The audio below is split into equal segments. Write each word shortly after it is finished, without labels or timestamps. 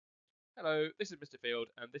Hello, this is Mr. Field,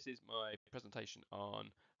 and this is my presentation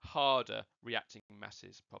on harder reacting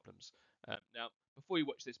masses problems. Now, before you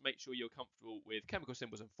watch this, make sure you're comfortable with chemical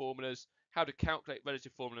symbols and formulas, how to calculate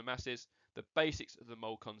relative formula masses, the basics of the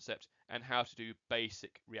mole concept, and how to do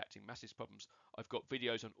basic reacting masses problems. I've got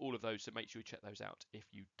videos on all of those, so make sure you check those out if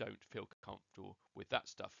you don't feel comfortable with that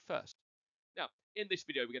stuff first. Now, in this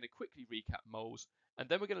video, we're going to quickly recap moles, and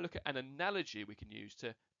then we're going to look at an analogy we can use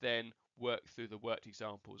to then work through the worked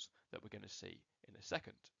examples that we're going to see in a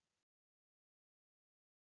second.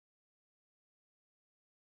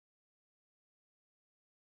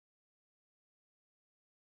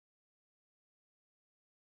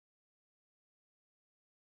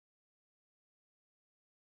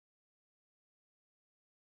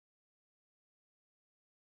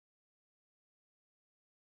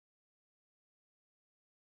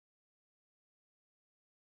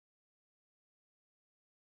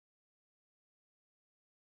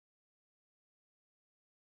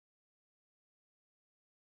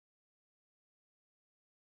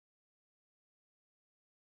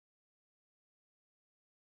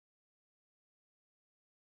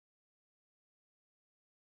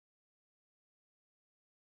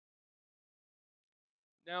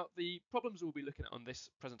 Now, the problems we'll be looking at on this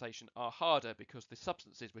presentation are harder because the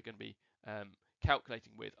substances we're going to be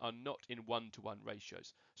calculating with are not in one-to-one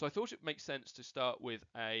ratios. So I thought it makes sense to start with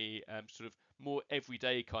a sort of more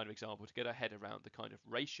everyday kind of example to get our head around the kind of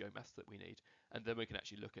ratio maths that we need, and then we can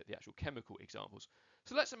actually look at the actual chemical examples.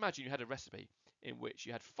 So let's imagine you had a recipe in which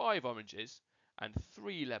you had 5 oranges and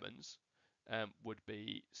 3 lemons would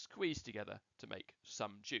be squeezed together to make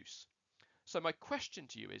some juice. So my question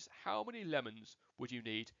to you is, how many lemons would you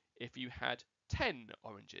need if you had 10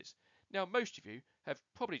 oranges? Now, most of you have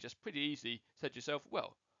probably just pretty easily said to yourself,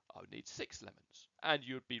 well, I would need 6 lemons, and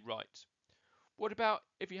you'd be right. What about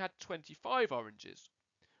if you had 25 oranges?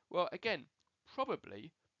 Well, again,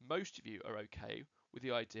 probably most of you are okay with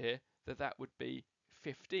the idea that that would be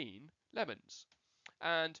 15 lemons.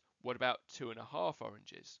 And what about 2.5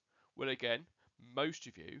 oranges? Well, again, most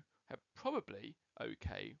of you are probably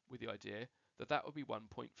okay with the idea that that would be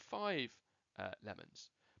 1.5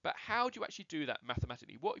 lemons. But how do you actually do that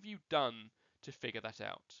mathematically? What have you done to figure that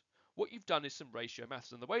out? What you've done is some ratio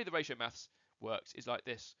maths, and the way the ratio maths works is like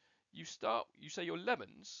this. You say your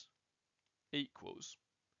lemons equals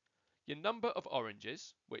your number of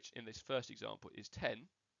oranges, which in this first example is 10,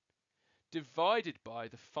 divided by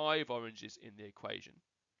the 5 oranges in the equation,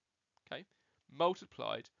 okay,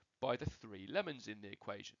 multiplied by the 3 lemons in the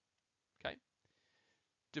equation, okay.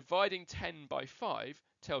 Dividing 10 by 5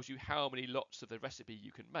 tells you how many lots of the recipe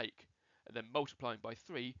you can make, and then multiplying by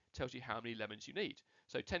 3 tells you how many lemons you need.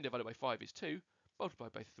 So 10 divided by 5 is 2,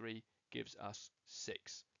 multiplied by 3 gives us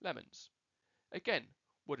 6 lemons. Again,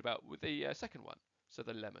 what about with the second one? So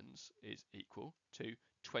the lemons is equal to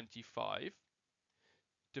 25.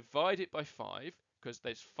 Divide it by 5, because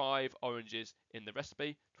there's 5 oranges in the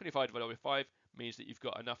recipe. 25 divided by 5 means that you've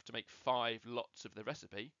got enough to make 5 lots of the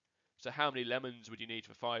recipe. So how many lemons would you need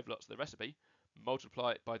for 5 lots of the recipe?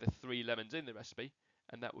 Multiply it by the 3 lemons in the recipe,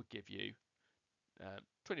 and that would give you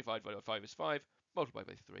 25 divided by 5 is 5, multiplied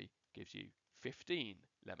by 3 gives you 15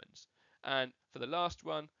 lemons. And for the last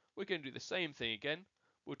one, we're going to do the same thing again.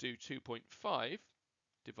 We'll do 2.5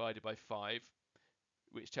 divided by 5,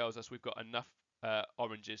 which tells us we've got enough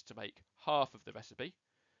oranges to make half of the recipe.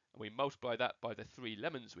 And we multiply that by the 3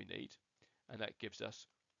 lemons we need, and that gives us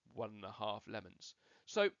 1.5 lemons.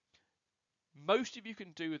 So most of you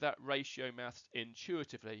can do that ratio maths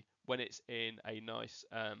intuitively when it's in a nice,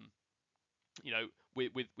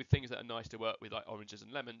 with things that are nice to work with, like oranges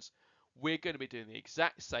and lemons. We're going to be doing the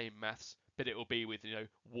exact same maths, but it will be with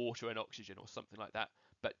water and oxygen or something like that.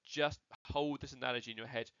 But just hold this analogy in your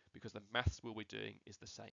head because the maths we'll be doing is the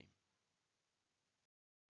same.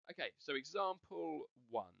 Okay, so example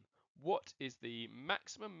 1. What is the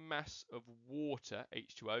maximum mass of water,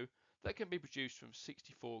 H2O, that can be produced from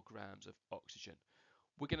 64 grams of oxygen?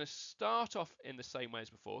 We're going to start off in the same way as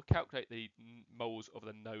before, calculate the moles of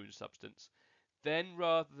the known substance. Then,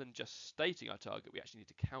 rather than just stating our target, we actually need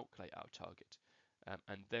to calculate our target.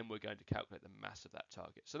 And then we're going to calculate the mass of that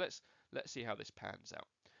target. So let's see how this pans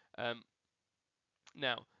out.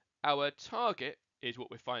 Now, our target is what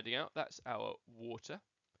we're finding out. That's our water.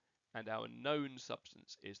 And our known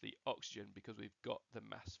substance is the oxygen because we've got the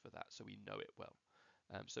mass for that, so we know it well.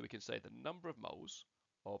 So we can say the number of moles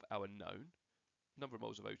of our known, number of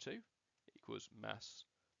moles of O2 equals mass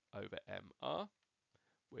over mR,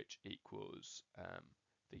 which equals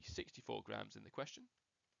the 64 grams in the question,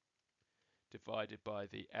 divided by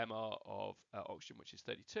the mR of oxygen, which is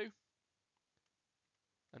 32,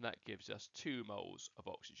 and that gives us 2 moles of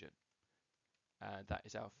oxygen. and that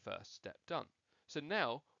is our first step done. So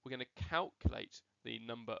now we're going to calculate the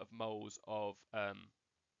number of moles of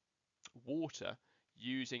water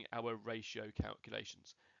using our ratio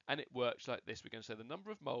calculations. And it works like this. We're going to say the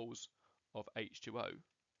number of moles of H2O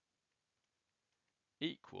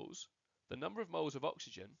equals the number of moles of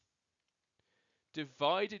oxygen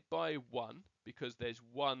divided by 1, because there's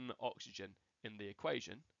 1 oxygen in the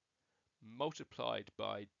equation, multiplied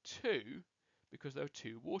by 2, because there are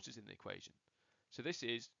 2 waters in the equation. So this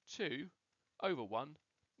is 2 over 1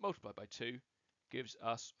 multiplied by 2 gives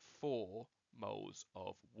us 4 moles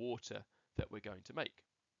of water that we're going to make.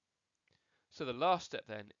 So the last step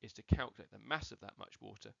then is to calculate the mass of that much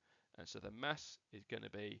water. And so the mass is going to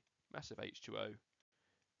be, mass of H2O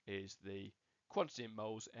is the quantity in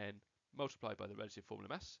moles N multiplied by the relative formula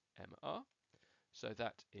mass, mR. So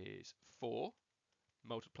that is 4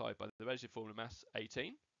 multiplied by the relative formula mass,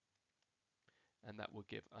 18. And that will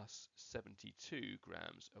give us 72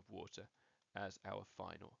 grams of water as our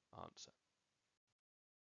final answer.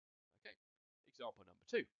 Okay, example number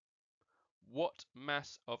 2. What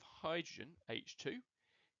mass of hydrogen, H2,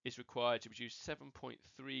 is required to produce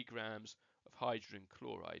 7.3 grams of hydrogen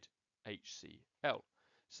chloride, HCl?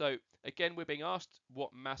 So again, we're being asked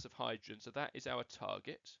what mass of hydrogen, so that is our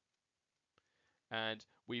target. And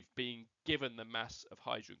we've been given the mass of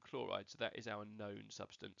hydrogen chloride, so that is our known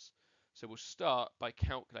substance. So we'll start by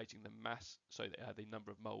calculating the mass, so the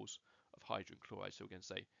number of moles of hydrogen chloride. So we're going to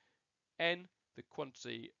say N, the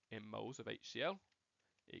quantity in moles of HCl,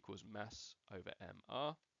 equals mass over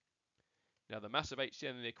mR. Now the mass of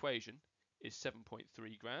HCl in the equation is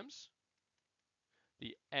 7.3 grams.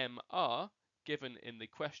 The mR given in the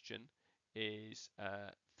question is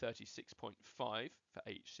 36.5 for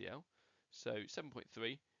HCl. So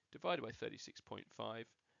 7.3 divided by 36.5,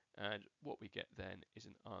 and what we get then is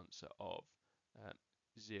an answer of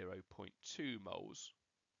 0.2 moles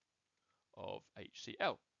of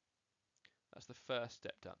HCl. That's the first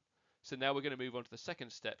step done. So now we're going to move on to the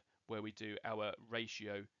second step, where we do our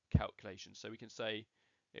ratio calculation. So we can say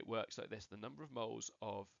it works like this: the number of moles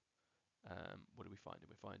of what are we finding?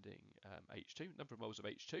 We're finding H2. Number of moles of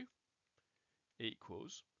H2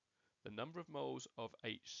 equals the number of moles of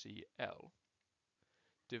HCl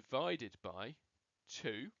divided by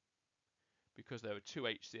 2, because there are 2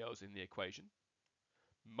 HCl's in the equation,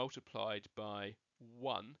 multiplied by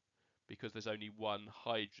 1, because there's only 1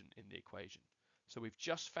 hydrogen in the equation. So we've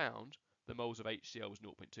just found the moles of HCl was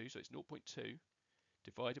 0.2, so it's 0.2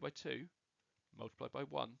 divided by 2 multiplied by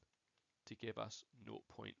 1 to give us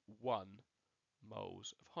 0.1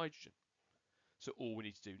 moles of hydrogen. So all we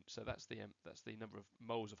need to do, so that's the number of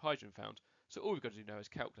moles of hydrogen found. So all we've got to do now is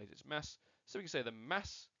calculate its mass. So we can say the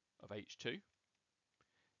mass of H2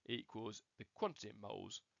 equals the quantity in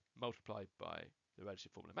moles multiplied by the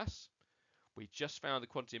relative formula mass. We just found the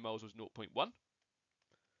quantity in moles was 0.1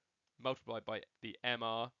 multiplied by the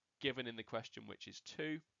mR given in the question, which is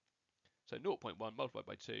 2. So 0.1 multiplied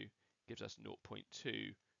by 2 gives us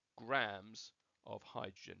 0.2 grams of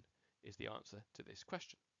hydrogen is the answer to this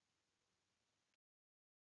question.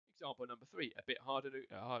 Example number 3, a bit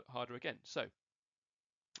harder again. So,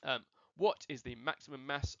 what is the maximum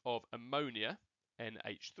mass of ammonia,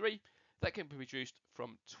 NH3, that can be produced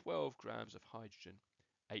from 12 grams of hydrogen,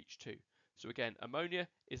 H2? So again, ammonia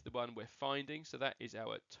is the one we're finding, so that is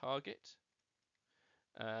our target.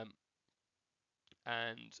 The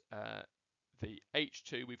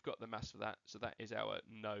H2, we've got the mass for that, so that is our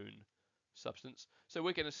known substance. So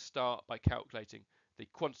we're going to start by calculating the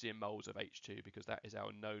quantity in moles of H2, because that is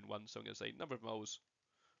our known one. So I'm going to say number of moles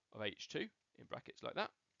of H2 in brackets like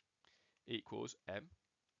that equals M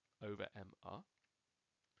over mR,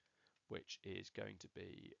 which is going to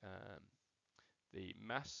be the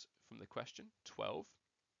mass from the question, 12,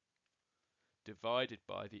 divided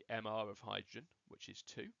by the mR of hydrogen, which is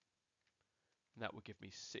 2. And that will give me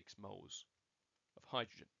 6 moles of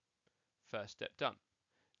hydrogen. First step done.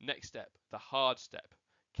 Next step, the hard step,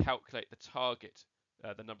 calculate the target,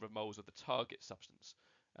 the number of moles of the target substance,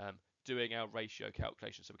 doing our ratio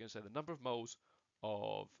calculation. So we're going to say the number of moles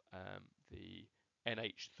of the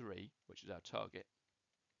NH3, which is our target,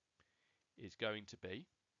 is going to be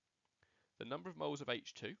the number of moles of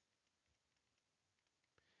H2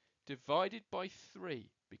 divided by 3,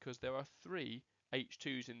 because there are 3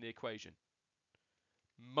 H2's in the equation,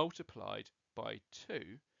 multiplied by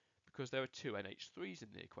 2, because there are 2 NH3's in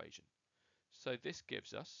the equation. So this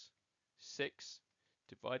gives us 6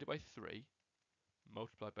 divided by 3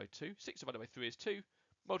 multiplied by 2. 6 divided by 3 is 2,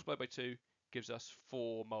 multiplied by 2 gives us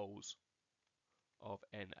 4 moles of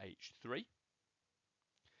NH3.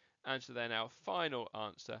 And so then our final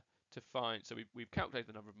answer to find, so we've calculated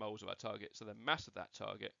the number of moles of our target, so the mass of that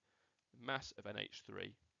target, mass of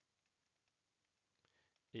NH3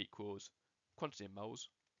 equals quantity in moles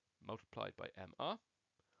multiplied by MR.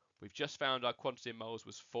 We've just found our quantity in moles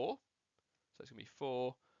was 4, so it's going to be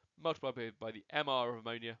 4 multiplied by the MR of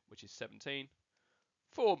ammonia, which is 17.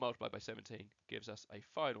 4 multiplied by 17 gives us a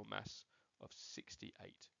final mass of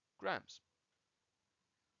 68 grams.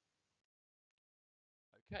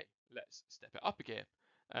 Okay, let's step it up again.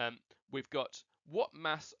 We've got what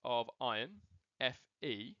mass of iron,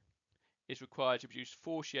 Fe, is required to produce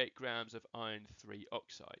 48 grams of iron 3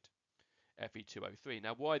 oxide, Fe2O3.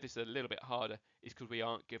 Now, why this is a little bit harder is because we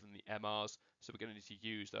aren't given the MRs, so we're going to need to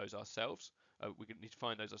use those ourselves. We're going to need to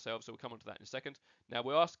find those ourselves, so we'll come on to that in a second. Now,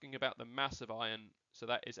 we're asking about the mass of iron, so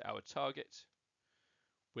that is our target.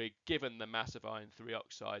 We're given the mass of iron 3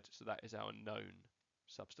 oxide, so that is our known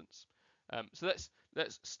substance. So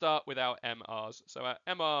let's start with our MRs. So our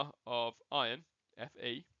MR of iron,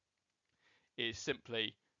 Fe, is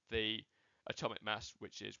simply the atomic mass,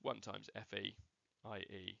 which is 1 times Fe,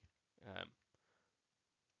 i.e.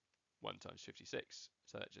 1 times 56.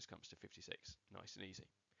 So that just comes to 56, nice and easy.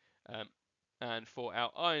 And for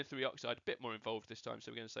our iron 3 oxide, a bit more involved this time,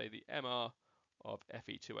 so we're going to say the MR of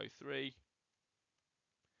Fe2O3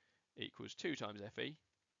 equals 2 times Fe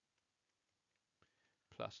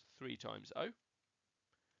plus 3 times O,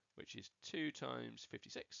 which is 2 times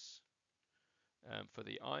 56 for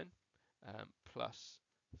the iron, plus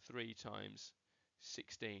 3 times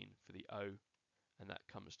 16 for the O, and that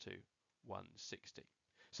comes to 160.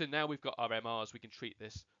 So now we've got our MRs, we can treat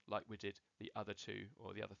this like we did the other two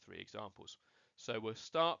or the other three examples. So we'll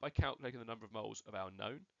start by calculating the number of moles of our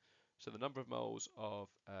known. So the number of moles of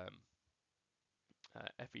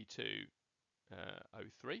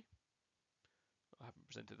Fe2O3, I haven't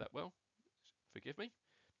presented that well, forgive me.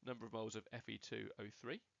 Number of moles of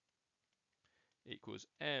Fe2O3 equals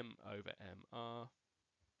M over MR,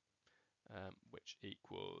 which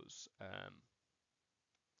equals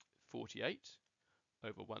 48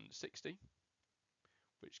 over 160,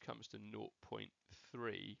 which comes to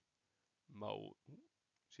 0.3 mole,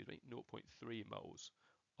 0.3 moles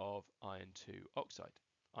of iron 2 oxide,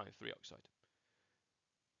 iron 3 oxide.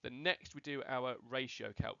 Then next we do our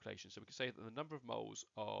ratio calculation. So we can say that the number of moles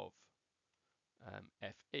of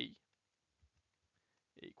Fe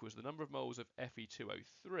equals the number of moles of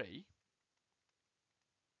Fe2O3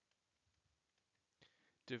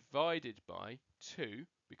 divided by 2,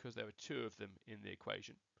 because there are 2 of them in the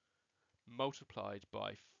equation, multiplied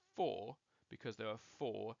by 4, because there are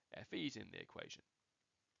 4 Fe's in the equation.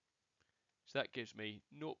 So that gives me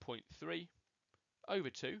 0.3 over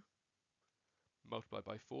 2 multiplied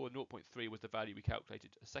by 4. 0.3 was the value we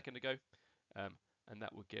calculated a second ago, and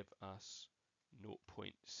that will give us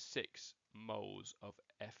 0.6 moles of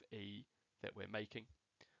Fe that we're making.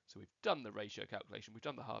 So we've done the ratio calculation, we've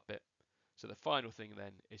done the hard bit. So the final thing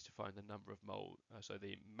then is to find the number of mole, so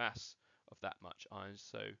the mass of that much iron.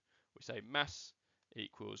 So we say mass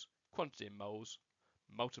equals quantity in moles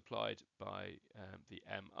multiplied by the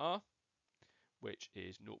MR, which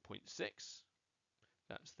is 0.6.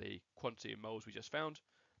 That's the quantity in moles we just found,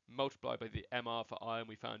 multiplied by the MR for iron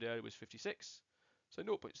we found earlier was 56. So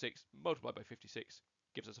 0.6 multiplied by 56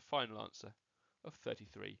 gives us a final answer of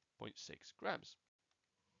 33.6 grams.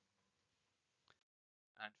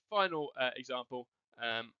 And final example,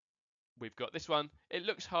 we've got this one. It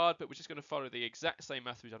looks hard, but we're just going to follow the exact same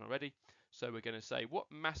math we've done already. So we're going to say what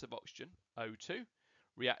mass of oxygen, O2,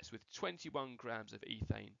 reacts with 21 grams of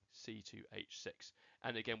ethane, C2H6.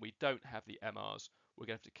 And again, we don't have the MRs. We're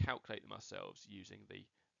going to have to calculate them ourselves using the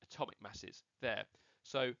atomic masses there.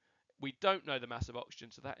 So we don't know the mass of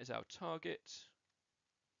oxygen, so that is our target.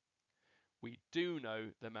 We do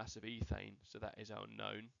know the mass of ethane, so that is our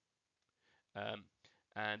known.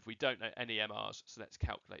 And we don't know any MRs, so let's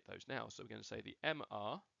calculate those now. So we're going to say the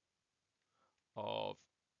MR of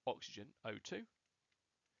oxygen, O2,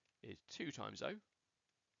 is 2 times O,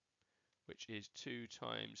 which is 2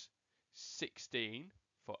 times 16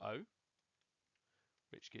 for O,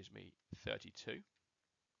 which gives me 32.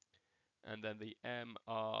 And then the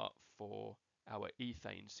MR for our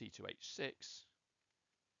ethane, C2H6,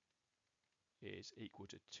 is equal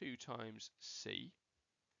to 2 times C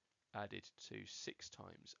added to 6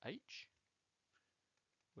 times H,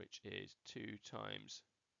 which is 2 times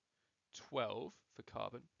 12 for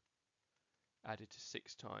carbon, added to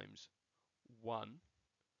 6 times 1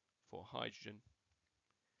 for hydrogen,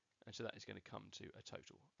 and so that is going to come to a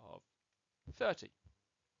total of 30.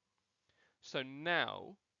 So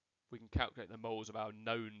now we can calculate the moles of our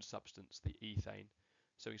known substance, the ethane.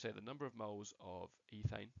 So we say the number of moles of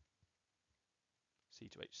ethane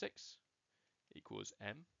C2H6 equals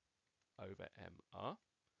M over MR.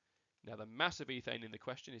 Now the mass of ethane in the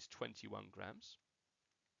question is 21 grams.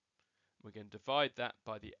 We're going to divide that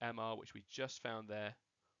by the MR, which we just found there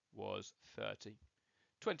was 30.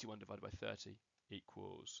 21 divided by 30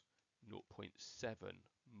 equals 0.7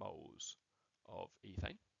 moles of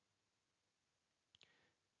ethane.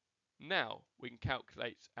 Now we can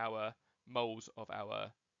calculate our moles of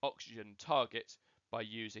our oxygen target by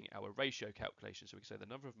using our ratio calculation. So we can say the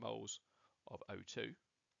number of moles of O2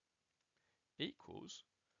 equals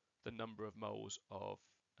the number of moles of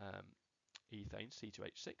ethane,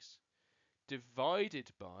 C2H6,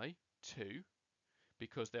 divided by 2,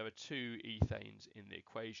 because there are 2 ethanes in the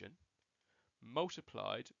equation,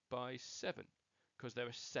 multiplied by 7, because there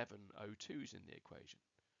are 7 O2s in the equation.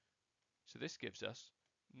 So this gives us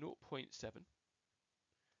 0.7.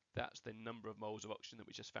 That's the number of moles of oxygen that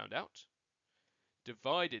we just found out,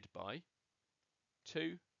 divided by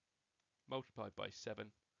 2, multiplied by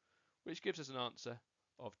 7, which gives us an answer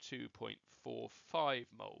of 2.45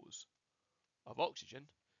 moles of oxygen.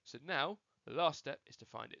 So now the last step is to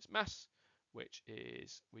find its mass, which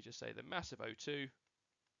is, we just say the mass of O2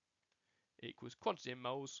 equals quantity in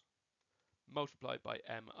moles multiplied by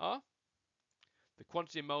MR. The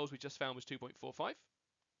quantity in moles we just found was 2.45.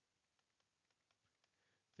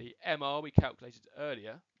 The MR we calculated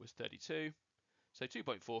earlier was 32. So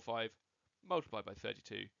 2.45 multiplied by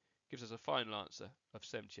 32 gives us a final answer of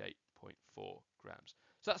 78.4 grams.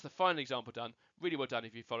 So that's the final example done. Really well done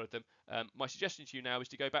if you followed them. My suggestion to you now is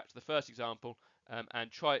to go back to the first example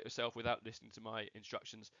and try it yourself without listening to my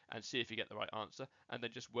instructions and see if you get the right answer, and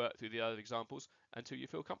then just work through the other examples until you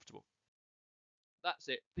feel comfortable. That's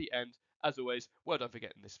it, the end. As always, well done for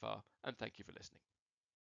getting this far, and thank you for listening.